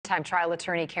longtime trial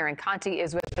attorney Karen Conti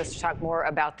is with us to talk more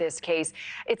about this case.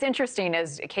 It's interesting,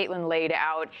 as Caitlin laid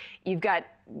out, you've got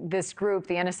this group,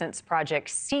 the Innocence Project,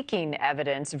 seeking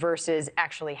evidence versus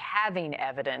actually having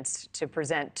evidence to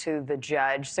present to the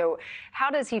judge. So how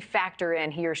does he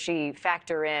or she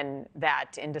factor in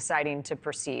that in deciding to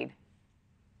proceed?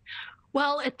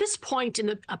 Well, at this point in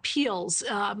the appeals,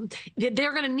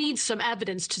 they're going to need some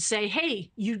evidence to say,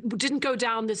 hey, you didn't go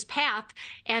down this path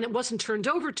and it wasn't turned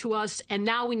over to us, and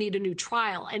now we need a new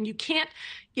trial. And you can't,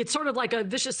 it's sort of like a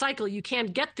vicious cycle. You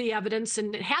can't get the evidence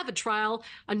and have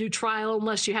a new trial,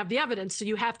 unless you have the evidence. So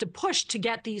you have to push to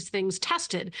get these things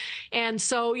tested. And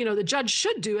so, the judge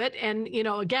should do it. And,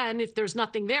 again, if there's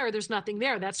nothing there, there's nothing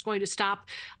there. That's going to stop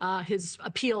his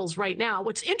appeals right now.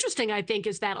 What's interesting, I think,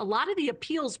 is that a lot of the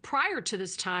appeals prior to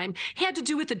this time had to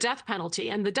do with the death penalty.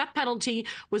 And the death penalty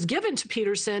was given to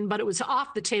Peterson, but it was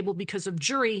off the table because of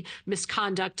jury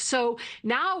misconduct. So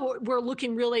now we're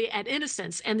looking really at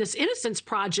innocence. And this Innocence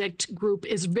Project group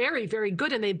is very, very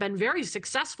good, and they've been very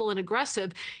successful and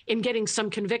aggressive in getting some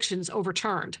convictions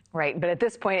overturned. Right, but at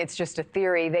this point, it's just a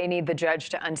theory. They need the judge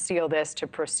to unseal this to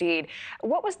proceed.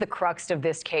 What was the crux of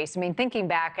this case? I mean, thinking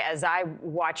back as I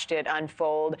watched it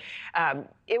unfold,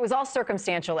 it was all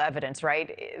circumstantial evidence,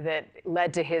 right, that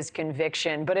led to his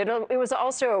conviction. But it was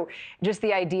also just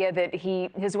the idea that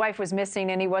his wife was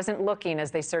missing and he wasn't looking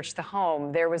as they searched the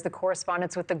home. There was the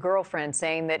correspondence with the girlfriend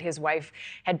saying that his wife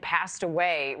had passed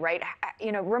away, right?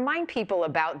 Remind people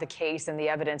about the case and the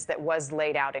evidence that was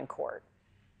laid out in court.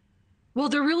 Well,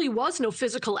 there really was no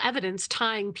physical evidence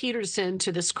tying Peterson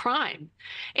to this crime.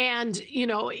 And,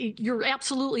 you're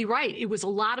absolutely right. It was a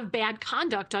lot of bad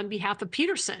conduct on behalf of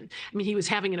Peterson. I mean, he was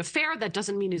having an affair. That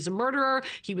doesn't mean he's a murderer.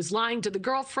 He was lying to the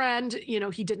girlfriend.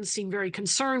 He didn't seem very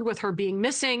concerned with her being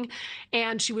missing.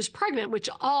 And she was pregnant, which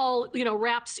all,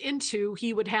 wraps into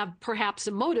he would have perhaps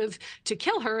a motive to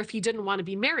kill her if he didn't want to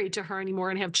be married to her anymore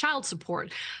and have child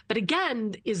support. But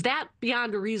again, is that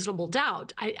beyond a reasonable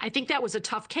doubt? I think that was a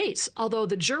tough case. Although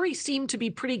the jury seemed to be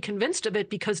pretty convinced of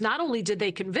it, because not only did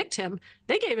they convict him,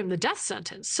 they gave him the death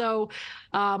sentence. So,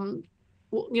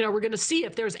 we're going to see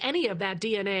if there's any of that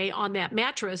DNA on that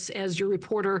mattress, as your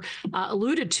reporter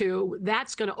alluded to.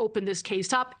 That's going to open this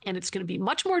case up, and it's going to be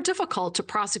much more difficult to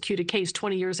prosecute a case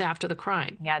 20 years after the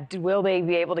crime. Yeah, will they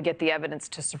be able to get the evidence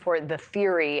to support the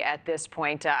theory at this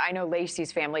point? I know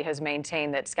Laci's family has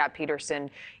maintained that Scott Peterson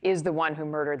is the one who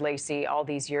murdered Laci all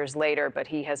these years later, but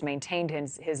he has maintained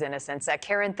his innocence.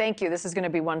 Karen, thank you. This is going to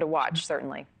be one to watch,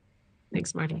 certainly.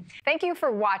 Thanks, Marni. Thank you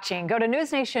for watching. Go to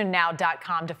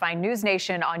newsnationnow.com to find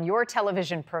NewsNation on your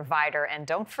television provider. And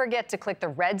don't forget to click the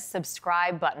red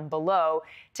subscribe button below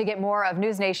to get more of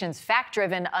NewsNation's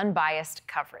fact-driven, unbiased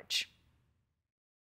coverage.